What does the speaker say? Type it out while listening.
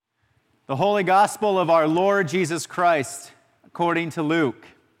The Holy Gospel of our Lord Jesus Christ, according to Luke.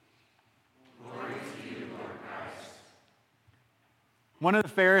 Glory to you, Lord Christ. One of the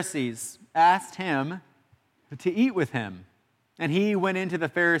Pharisees asked him to eat with him, and he went into the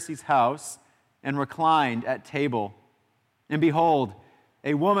Pharisee's house and reclined at table. And behold,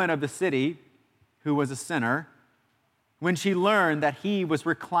 a woman of the city, who was a sinner, when she learned that he was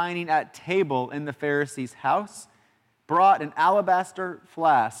reclining at table in the Pharisee's house, brought an alabaster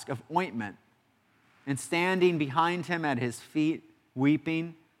flask of ointment, and standing behind him at his feet,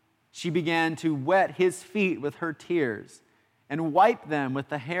 weeping, she began to wet his feet with her tears, and wiped them with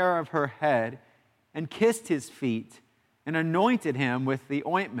the hair of her head, and kissed his feet, and anointed him with the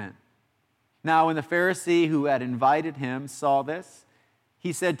ointment. Now when the Pharisee who had invited him saw this,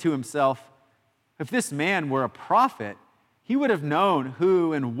 he said to himself, "If this man were a prophet, he would have known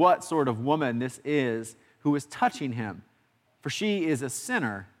who and what sort of woman this is who is touching him, for she is a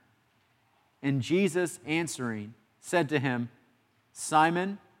sinner." And Jesus answering said to him,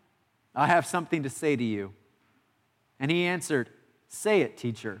 "Simon, I have something to say to you." And he answered, "Say it,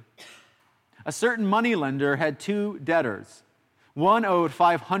 teacher." A certain moneylender had two debtors. One owed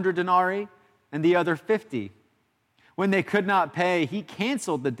 500 denarii and the other 50. When they could not pay, he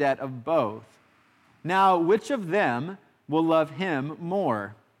canceled the debt of both. Now, which of them will love him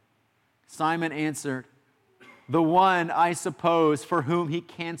more? Simon answered, "The one, I suppose, for whom he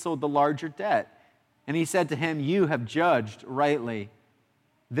canceled the larger debt." And he said to him, "You have judged rightly."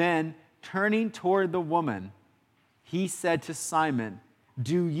 Then, turning toward the woman, he said to Simon,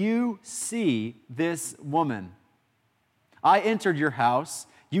 "Do you see this woman? I entered your house.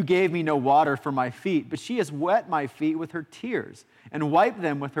 You gave me no water for my feet, but she has wet my feet with her tears and wiped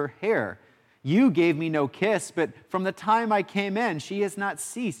them with her hair. You gave me no kiss, but from the time I came in, she has not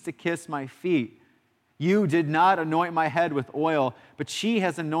ceased to kiss my feet. You did not anoint my head with oil, but she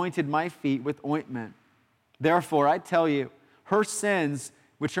has anointed my feet with ointment. Therefore, I tell you, her sins,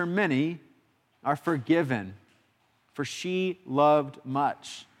 which are many, are forgiven, for she loved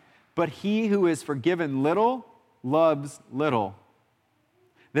much. But he who is forgiven little loves little."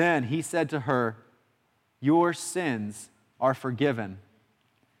 Then he said to her, "Your sins are forgiven."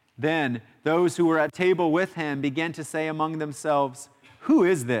 Then those who were at table with him began to say among themselves, "Who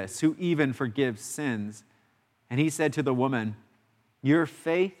is this who even forgives sins?" And he said to the woman, "Your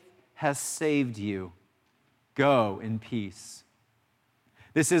faith has saved you. Go in peace."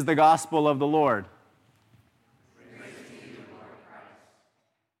 This is the gospel of the Lord. Praise to you, Lord Christ.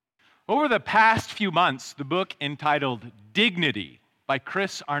 Over the past few months, the book entitled Dignity by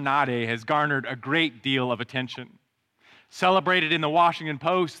Chris Arnade has garnered a great deal of attention. Celebrated in the Washington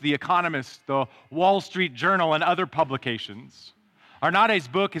Post, The Economist, the Wall Street Journal, and other publications, Arnade's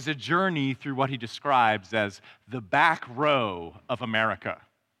book is a journey through what he describes as the back row of America.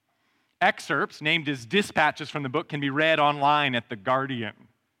 Excerpts named as dispatches from the book can be read online at The Guardian.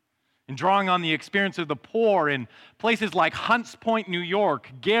 In drawing on the experience of the poor in places like Hunts Point, New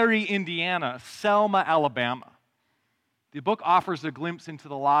York, Gary, Indiana, Selma, Alabama, the book offers a glimpse into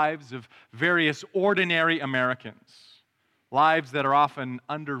the lives of various ordinary Americans, lives that are often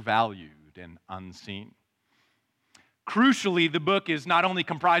undervalued and unseen. Crucially, the book is not only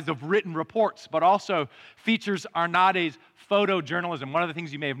comprised of written reports, but also features Arnade's photojournalism. One of the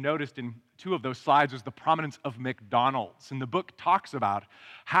things you may have noticed in two of those slides was the prominence of McDonald's. And the book talks about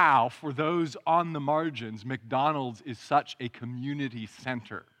how, for those on the margins, McDonald's is such a community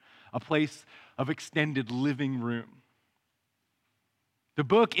center, a place of extended living room. The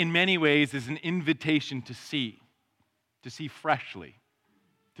book, in many ways, is an invitation to see freshly,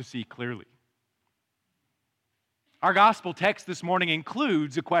 to see clearly. Our gospel text this morning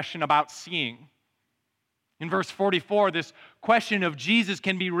includes a question about seeing. In verse 44, this question of Jesus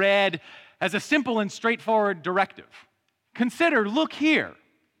can be read as a simple and straightforward directive. Consider, look here.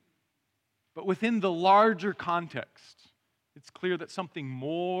 But within the larger context, it's clear that something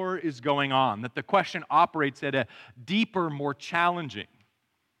more is going on, that the question operates at a deeper, more challenging,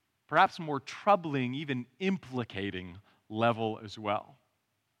 perhaps more troubling, even implicating level as well.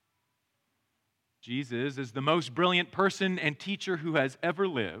 Jesus, as the most brilliant person and teacher who has ever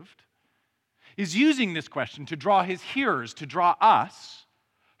lived, is using this question to draw his hearers, to draw us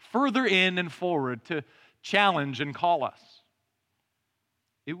further in and forward, to challenge and call us.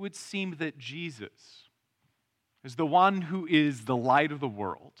 It would seem that Jesus, as the one who is the light of the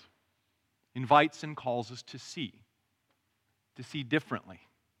world, invites and calls us to see differently,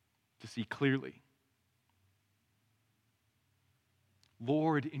 to see clearly.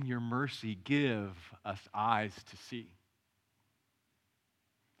 Lord, in your mercy, give us eyes to see.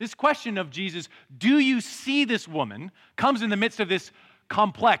 This question of Jesus, do you see this woman, comes in the midst of this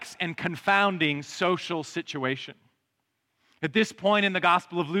complex and confounding social situation. At this point in the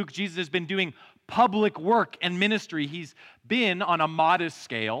Gospel of Luke, Jesus has been doing public work and ministry. He's been, on a modest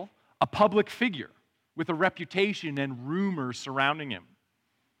scale, a public figure with a reputation and rumor surrounding him.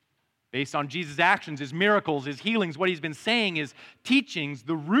 Based on Jesus' actions, his miracles, his healings, what he's been saying, his teachings,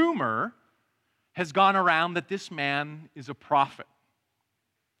 the rumor has gone around that this man is a prophet.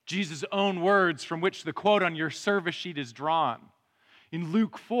 Jesus' own words from which the quote on your service sheet is drawn. In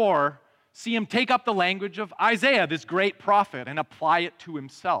Luke 4, see him take up the language of Isaiah, this great prophet, and apply it to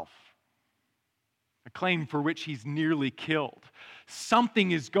himself. A claim for which he's nearly killed.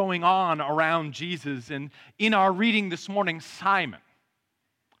 Something is going on around Jesus, and in our reading this morning, Simon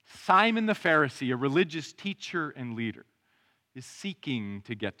the Pharisee, a religious teacher and leader, is seeking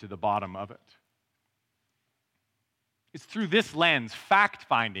to get to the bottom of it. It's through this lens,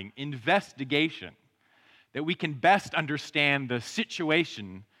 fact-finding, investigation, that we can best understand the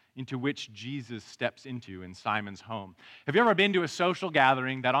situation into which Jesus steps into in Simon's home. Have you ever been to a social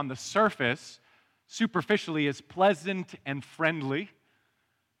gathering that on the surface, superficially, is pleasant and friendly,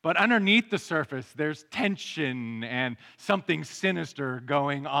 but underneath the surface, there's tension and something sinister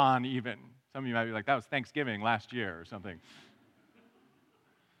going on even? Some of you might be like, that was Thanksgiving last year or something.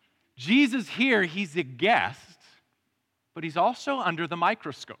 Jesus here, he's a guest, but he's also under the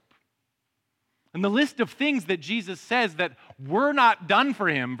microscope. And the list of things that Jesus says that were not done for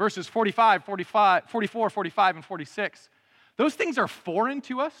him, verses 44, 45, and 46, those things are foreign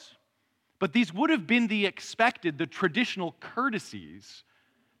to us, but these would have been the expected, the traditional courtesies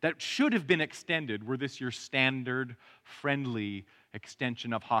that should have been extended were this your standard, friendly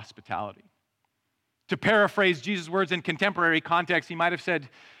extension of hospitality. To paraphrase Jesus' words in contemporary context, he might have said,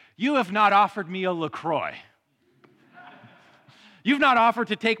 "You have not offered me a LaCroix. You've not offered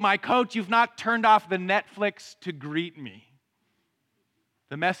to take my coat. You've not turned off the Netflix to greet me."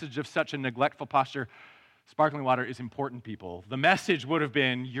 The message of such a neglectful posture, sparkling water is important, people. The message would have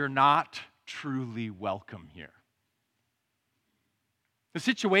been, you're not truly welcome here. The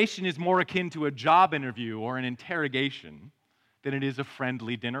situation is more akin to a job interview or an interrogation than it is a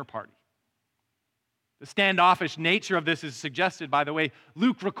friendly dinner party. The standoffish nature of this is suggested by the way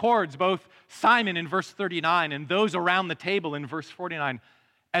Luke records both Simon in verse 39 and those around the table in verse 49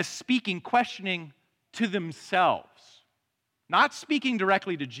 as speaking, questioning to themselves, not speaking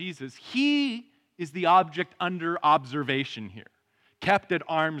directly to Jesus. He is the object under observation here, kept at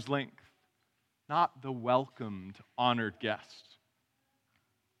arm's length, not the welcomed, honored guest.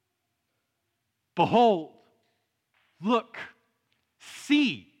 Behold, look,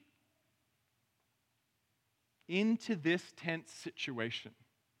 see. Into this tense situation,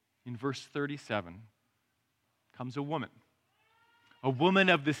 in verse 37, comes a woman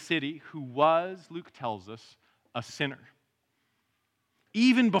of the city who was, Luke tells us, a sinner.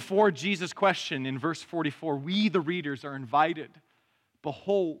 Even before Jesus' question in verse 44, we, the readers, are invited,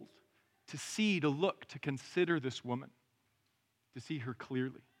 behold, to see, to look, to consider this woman, to see her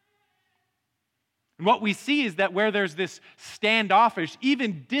clearly. And what we see is that where there's this standoffish,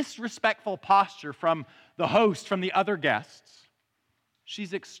 even disrespectful posture from the host, from the other guests,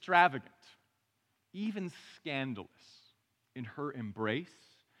 she's extravagant, even scandalous in her embrace,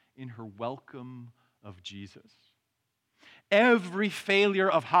 in her welcome of Jesus. Every failure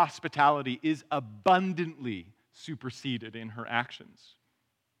of hospitality is abundantly superseded in her actions.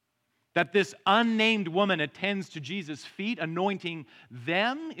 That this unnamed woman attends to Jesus' feet, anointing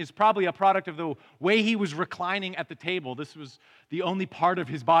them, is probably a product of the way he was reclining at the table. This was the only part of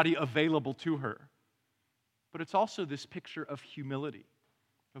his body available to her. But it's also this picture of humility,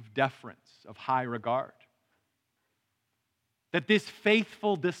 of deference, of high regard. That this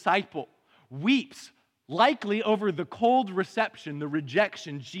faithful disciple weeps likely over the cold reception, the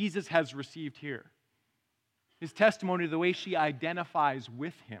rejection Jesus has received here. His testimony, the way she identifies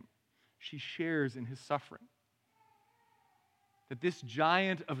with him. She shares in his suffering. That this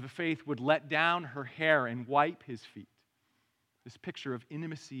giant of the faith would let down her hair and wipe his feet. This picture of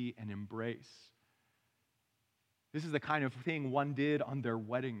intimacy and embrace. This is the kind of thing one did on their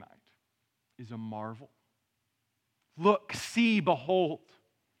wedding night, is a marvel. Look, see, behold,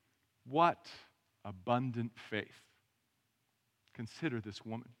 what abundant faith. Consider this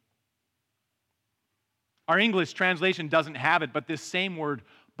woman. Our English translation doesn't have it, but this same word,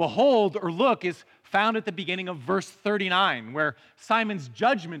 behold or look, is found at the beginning of verse 39, where Simon's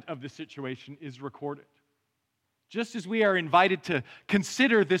judgment of the situation is recorded. Just as we are invited to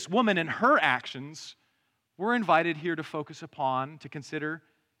consider this woman and her actions, we're invited here to focus upon, to consider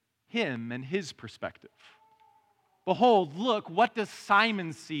him and his perspective. Behold, look, what does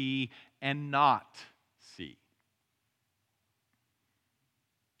Simon see and not see?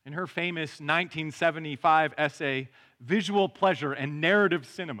 In her famous 1975 essay, Visual Pleasure and Narrative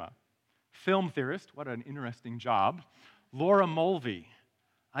Cinema, film theorist, what an interesting job, Laura Mulvey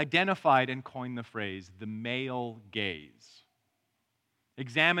identified and coined the phrase, the male gaze.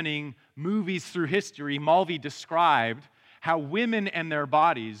 Examining movies through history, Mulvey described how women and their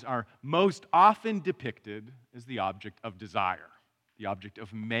bodies are most often depicted as the object of desire, the object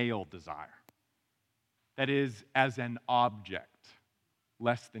of male desire. That is, as an object,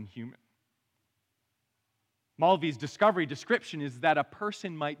 less than human. Mulvey's discovery description is that a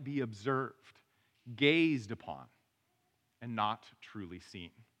person might be observed, gazed upon, and not truly seen.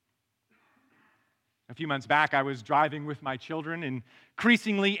 A few months back, I was driving with my children,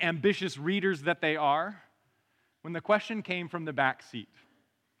 increasingly ambitious readers that they are, when the question came from the back seat.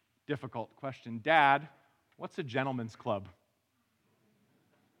 Difficult question. Dad, what's a gentleman's club?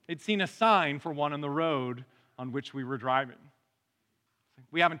 They'd seen a sign for one on the road on which we were driving.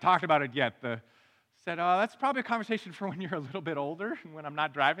 We haven't talked about it yet. Said, oh, that's probably a conversation for when you're a little bit older, when I'm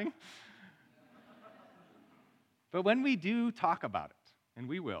not driving. But when we do talk about it, and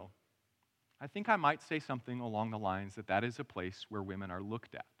we will, I think I might say something along the lines that that is a place where women are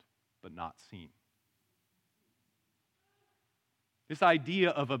looked at, but not seen. This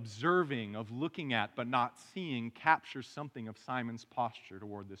idea of observing, of looking at, but not seeing, captures something of Simon's posture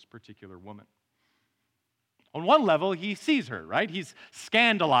toward this particular woman. On one level, he sees her, right? He's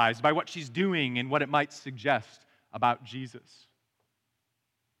scandalized by what she's doing and what it might suggest about Jesus.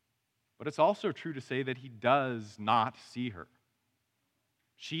 But it's also true to say that he does not see her.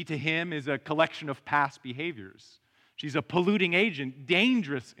 She, to him, is a collection of past behaviors. She's a polluting agent,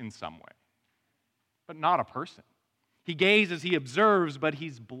 dangerous in some way, but not a person. He gazes, he observes, but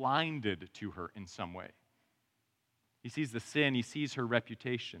he's blinded to her in some way. He sees the sin, he sees her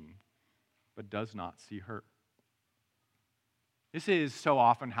reputation, but does not see her. This is so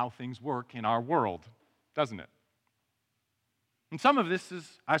often how things work in our world, doesn't it? And some of this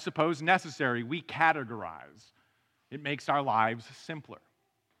is, I suppose, necessary. We categorize. It makes our lives simpler.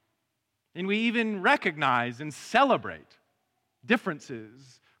 And we even recognize and celebrate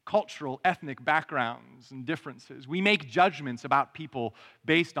differences, cultural, ethnic backgrounds and differences. We make judgments about people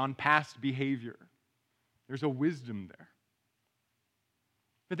based on past behavior. There's a wisdom there.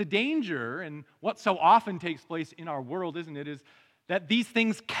 But the danger, and what so often takes place in our world, isn't it, is that these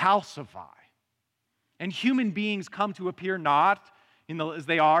things calcify. And human beings come to appear not as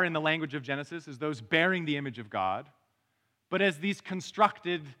they are in the language of Genesis, as those bearing the image of God, but as these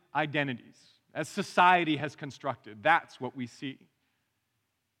constructed identities, as society has constructed. That's what we see.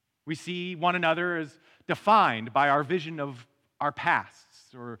 We see one another as defined by our vision of our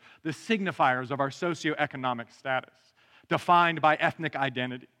pasts or the signifiers of our socioeconomic status, defined by ethnic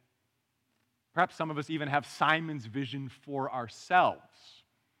identity. Perhaps some of us even have Simon's vision for ourselves,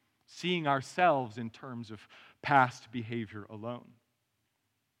 seeing ourselves in terms of past behavior alone.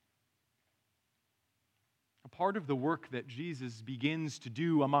 A part of the work that Jesus begins to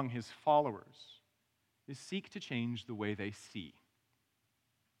do among his followers is seek to change the way they see.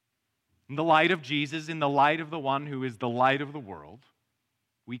 In the light of Jesus, in the light of the one who is the light of the world,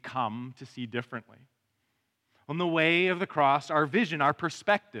 we come to see differently. On the way of the cross, our vision, our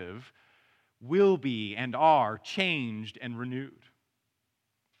perspective will be and are changed and renewed.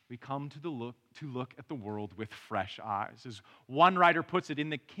 We come to look at the world with fresh eyes. As one writer puts it,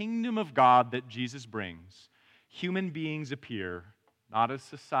 in the kingdom of God that Jesus brings, human beings appear not as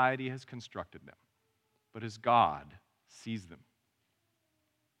society has constructed them, but as God sees them.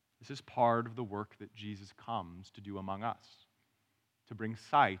 This is part of the work that Jesus comes to do among us, to bring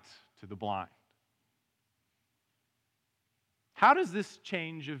sight to the blind. How does this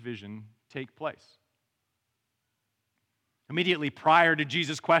change of vision take place? Immediately prior to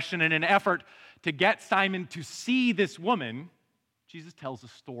Jesus' question, in an effort to get Simon to see this woman, Jesus tells a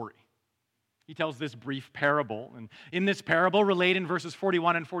story. He tells this brief parable. And in this parable, related in verses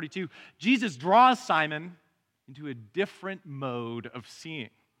 41 and 42, Jesus draws Simon into a different mode of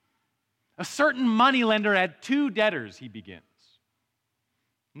seeing. A certain moneylender had two debtors, he begins.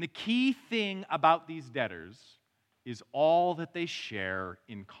 And the key thing about these debtors is all that they share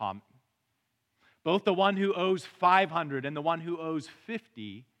in common. Both the one who owes 500 and the one who owes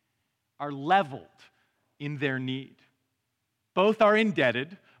 50 are leveled in their need. Both are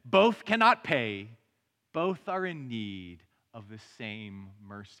indebted, both cannot pay, both are in need of the same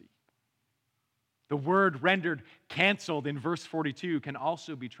mercy. The word rendered canceled in verse 42 can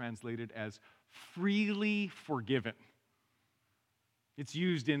also be translated as freely forgiven. It's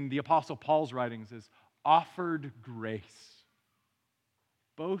used in the Apostle Paul's writings as offered grace.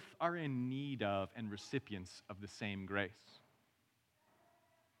 Both are in need of and recipients of the same grace.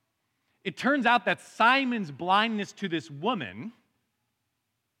 It turns out that Simon's blindness to this woman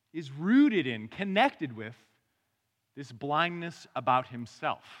is rooted in, connected with, this blindness about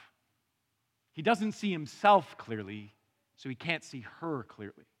himself. He doesn't see himself clearly, so he can't see her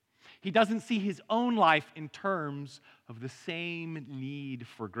clearly. He doesn't see his own life in terms of the same need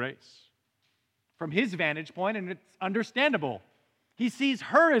for grace. From his vantage point, and it's understandable, he sees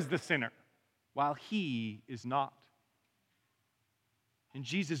her as the sinner, while he is not. And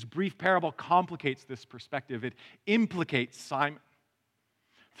Jesus' brief parable complicates this perspective. It implicates Simon.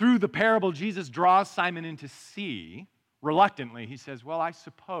 Through the parable, Jesus draws Simon in to see, reluctantly, he says, well, I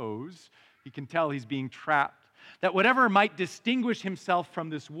suppose he can tell he's being trapped, that whatever might distinguish himself from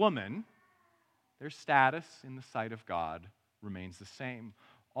this woman, their status in the sight of God remains the same.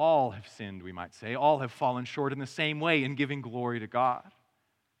 All have sinned, we might say. All have fallen short in the same way in giving glory to God.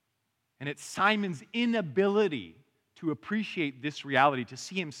 And it's Simon's inability to appreciate this reality, to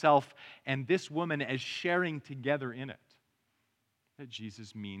see himself and this woman as sharing together in it, that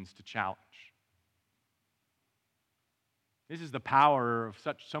Jesus means to challenge. This is the power of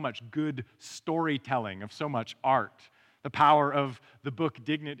so much good storytelling, of so much art, the power of the book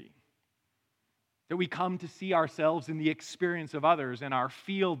Dignity. That we come to see ourselves in the experience of others, and our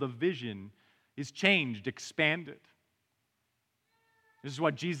field of vision is changed, expanded. This is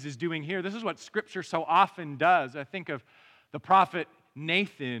what Jesus is doing here. This is what Scripture so often does. I think of the prophet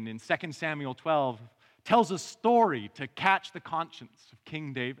Nathan in 2 Samuel 12, tells a story to catch the conscience of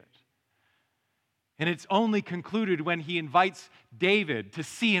King David. And it's only concluded when he invites David to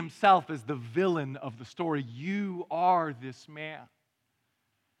see himself as the villain of the story. You are this man.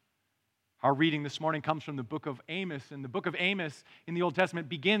 Our reading this morning comes from the book of Amos, and the book of Amos in the Old Testament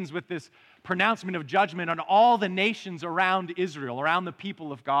begins with this pronouncement of judgment on all the nations around Israel, around the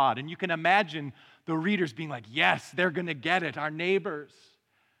people of God. And you can imagine the readers being like, yes, they're going to get it, our neighbors,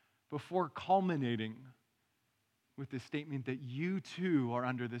 before culminating with this statement that you too are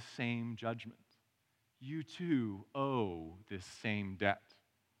under the same judgment. You too owe this same debt.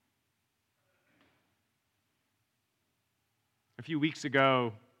 A few weeks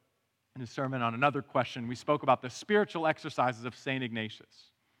ago, in a sermon on another question, we spoke about the spiritual exercises of St. Ignatius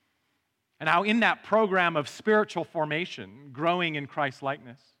and how in that program of spiritual formation, growing in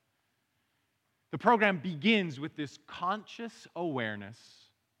Christ-likeness, the program begins with this conscious awareness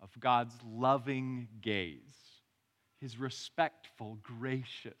of God's loving gaze, his respectful,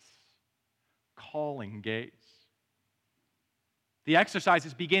 gracious, calling gaze. The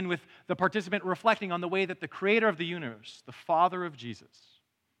exercises begin with the participant reflecting on the way that the creator of the universe, the Father of Jesus,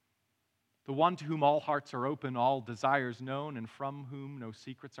 the one to whom all hearts are open, all desires known, and from whom no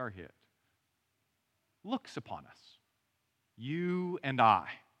secrets are hid, looks upon us, you and I,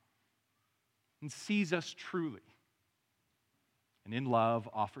 and sees us truly, and in love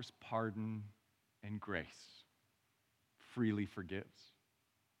offers pardon and grace, freely forgives.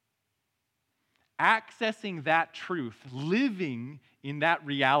 Accessing that truth, living in that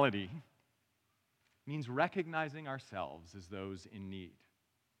reality, means recognizing ourselves as those in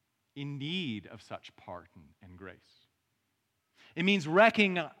need of such pardon and grace. It means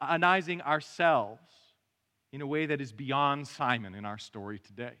recognizing ourselves in a way that is beyond Simon in our story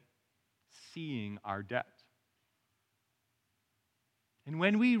today, seeing our debt. And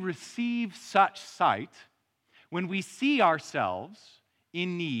when we receive such sight, when we see ourselves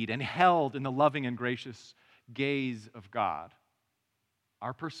in need and held in the loving and gracious gaze of God,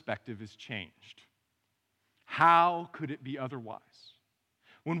 our perspective is changed. How could it be otherwise?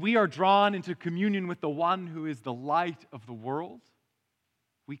 When we are drawn into communion with the one who is the light of the world,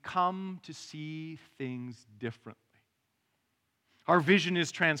 we come to see things differently. Our vision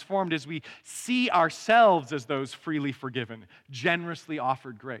is transformed as we see ourselves as those freely forgiven, generously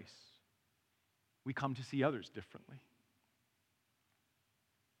offered grace. We come to see others differently.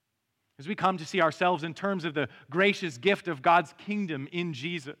 As we come to see ourselves in terms of the gracious gift of God's kingdom in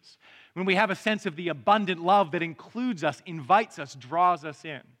Jesus, when we have a sense of the abundant love that includes us, invites us, draws us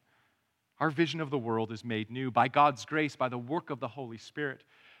in, our vision of the world is made new. By God's grace, by the work of the Holy Spirit,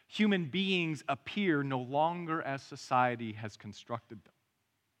 human beings appear no longer as society has constructed them,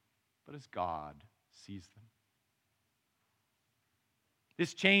 but as God sees them.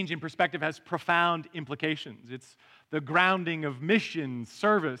 This change in perspective has profound implications. It's the grounding of mission,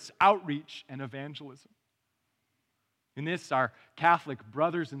 service, outreach, and evangelism. In this, our Catholic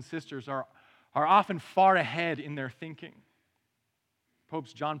brothers and sisters are often far ahead in their thinking.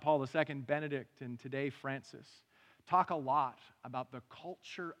 Popes John Paul II, Benedict, and today Francis talk a lot about the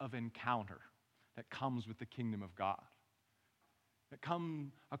culture of encounter that comes with the kingdom of God.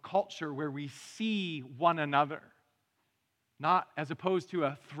 A culture where we see one another, not as opposed to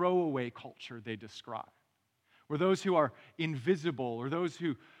a throwaway culture they describe, where those who are invisible or those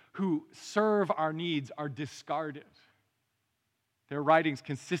who serve our needs are discarded. Their writings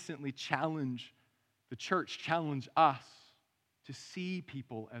consistently challenge the church, challenge us to see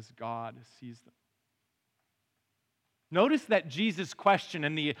people as God sees them. Notice that Jesus' question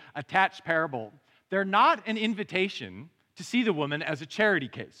and the attached parable, they're not an invitation to see the woman as a charity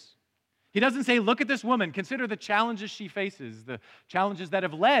case. He doesn't say, look at this woman, consider the challenges she faces, the challenges that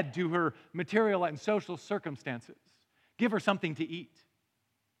have led to her material and social circumstances. Give her something to eat.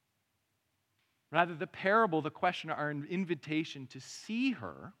 Rather, the parable, the question, are an invitation to see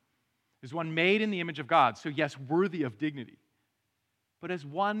her as one made in the image of God, so yes, worthy of dignity, but as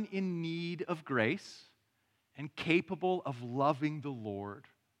one in need of grace and capable of loving the Lord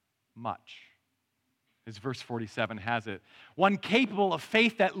much. As verse 47 has it, one capable of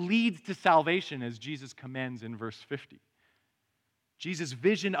faith that leads to salvation, as Jesus commends in verse 50. Jesus'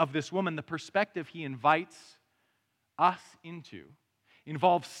 vision of this woman, the perspective he invites us into,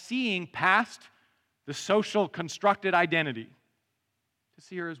 involves seeing past the social constructed identity to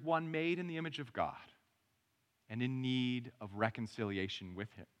see her as one made in the image of God and in need of reconciliation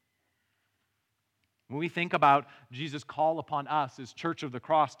with him. When we think about Jesus' call upon us as Church of the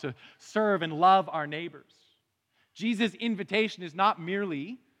Cross to serve and love our neighbors, Jesus' invitation is not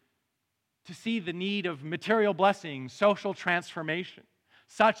merely to see the need of material blessing, social transformation.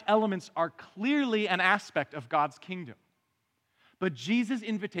 Such elements are clearly an aspect of God's kingdom. But Jesus'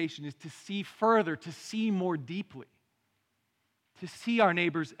 invitation is to see further, to see more deeply, to see our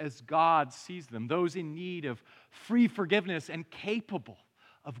neighbors as God sees them, those in need of free forgiveness and capable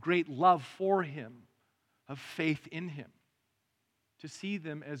of great love for him, of faith in him, to see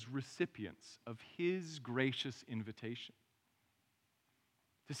them as recipients of his gracious invitation,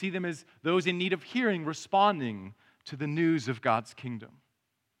 to see them as those in need of hearing, responding to the news of God's kingdom.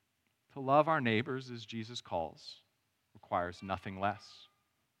 To love our neighbors, as Jesus calls, requires nothing less.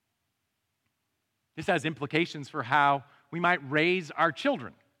 This has implications for how we might raise our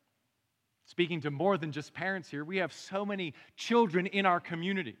children. Speaking to more than just parents here, we have so many children in our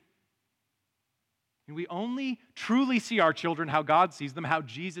community. And we only truly see our children how God sees them, how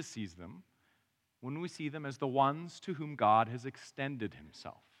Jesus sees them, when we see them as the ones to whom God has extended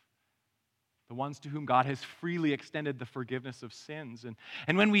himself, the ones to whom God has freely extended the forgiveness of sins,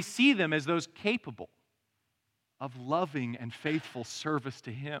 and when we see them as those capable of loving and faithful service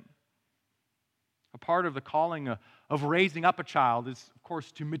to him. A part of the calling of raising up a child is, of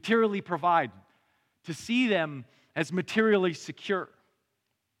course, to materially provide, to see them as materially secure.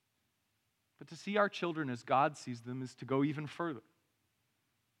 But to see our children as God sees them is to go even further.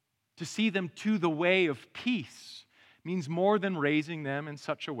 To see them to the way of peace means more than raising them in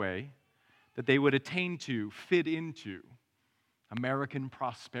such a way that they would attain to, fit into American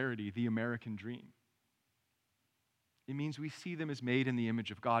prosperity, the American dream. It means we see them as made in the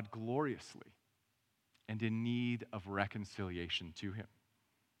image of God gloriously and in need of reconciliation to him.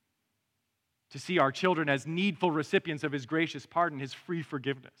 To see our children as needful recipients of his gracious pardon, his free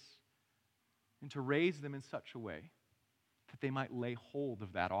forgiveness, and to raise them in such a way that they might lay hold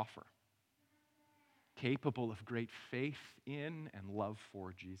of that offer, capable of great faith in and love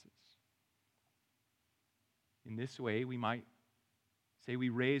for Jesus. In this way, we might say we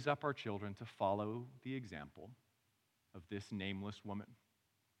raise up our children to follow the example of this nameless woman,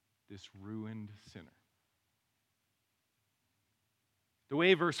 this ruined sinner. The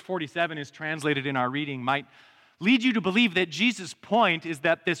way verse 47 is translated in our reading might lead you to believe that Jesus' point is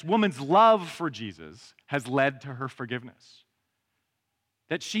that this woman's love for Jesus has led to her forgiveness,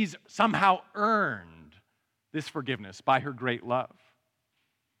 that she's somehow earned this forgiveness by her great love.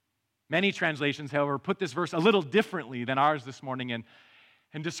 Many translations, however, put this verse a little differently than ours this morning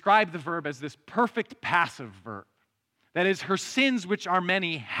and describe the verb as this perfect passive verb. That is, her sins, which are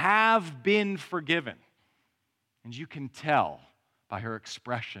many, have been forgiven. And you can tell by her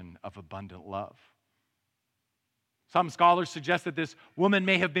expression of abundant love. Some scholars suggest that this woman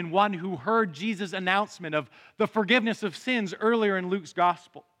may have been one who heard Jesus' announcement of the forgiveness of sins earlier in Luke's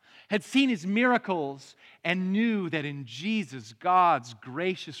gospel, had seen his miracles, and knew that in Jesus, God's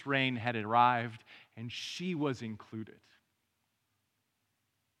gracious reign had arrived, and she was included.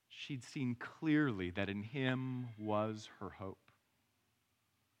 She'd seen clearly that in him was her hope.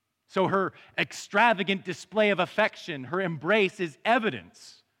 So her extravagant display of affection, her embrace, is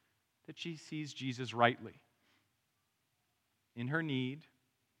evidence that she sees Jesus rightly. In her need,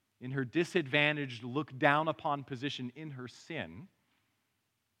 in her disadvantaged, looked down upon position, in her sin,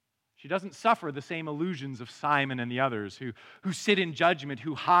 she doesn't suffer the same illusions of Simon and the others who sit in judgment,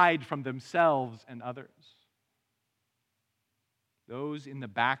 who hide from themselves and others. those in the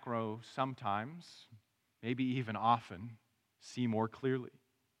back row sometimes, maybe even often, see more clearly.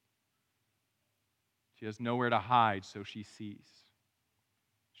 She has nowhere to hide, so she sees.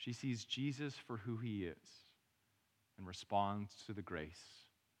 She sees Jesus for who he is and responds to the grace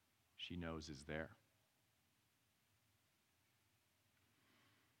she knows is there.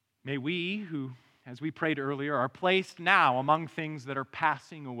 May we, who, as we prayed earlier, are placed now among things that are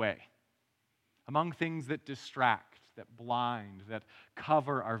passing away, among things that distract, that blind, that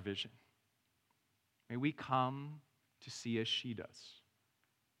cover our vision. May we come to see as she does.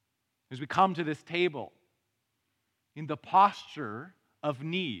 As we come to this table in the posture of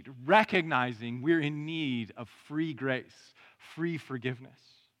need, recognizing we're in need of free grace, free forgiveness.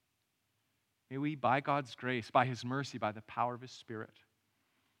 May we, by God's grace, by his mercy, by the power of his Spirit,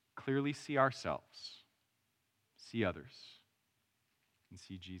 clearly see ourselves, see others, and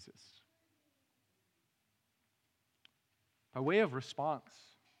see Jesus. By way of response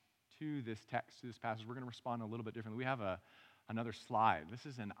to this text, to this passage, we're going to respond a little bit differently. We have another slide. This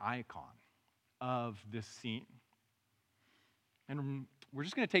is an icon of this scene. And we're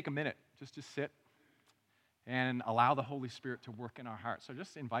just going to take a minute just to sit and allow the Holy Spirit to work in our hearts. So I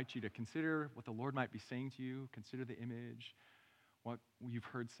just invite you to consider what the Lord might be saying to you, consider the image, what you've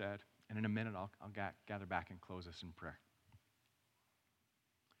heard said, and in a minute I'll gather back and close us in prayer.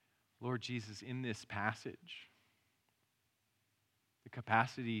 Lord Jesus, in this passage, the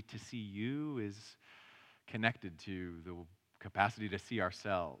capacity to see you is connected to the capacity to see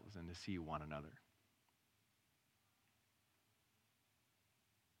ourselves and to see one another.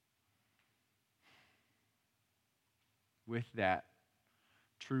 With that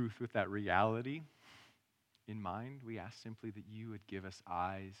truth, with that reality in mind, we ask simply that you would give us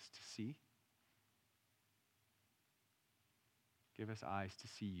eyes to see. Give us eyes to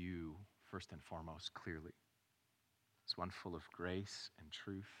see you first and foremost clearly. As one full of grace and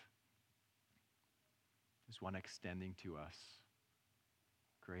truth. As one extending to us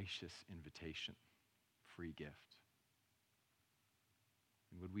gracious invitation, free gift.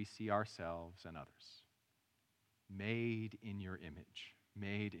 And would we see ourselves and others made in your image,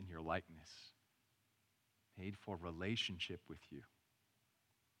 made in your likeness, made for relationship with you,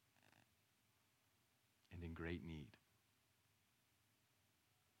 and in great need.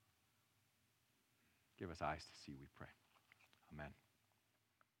 Give us eyes to see, we pray. Amen.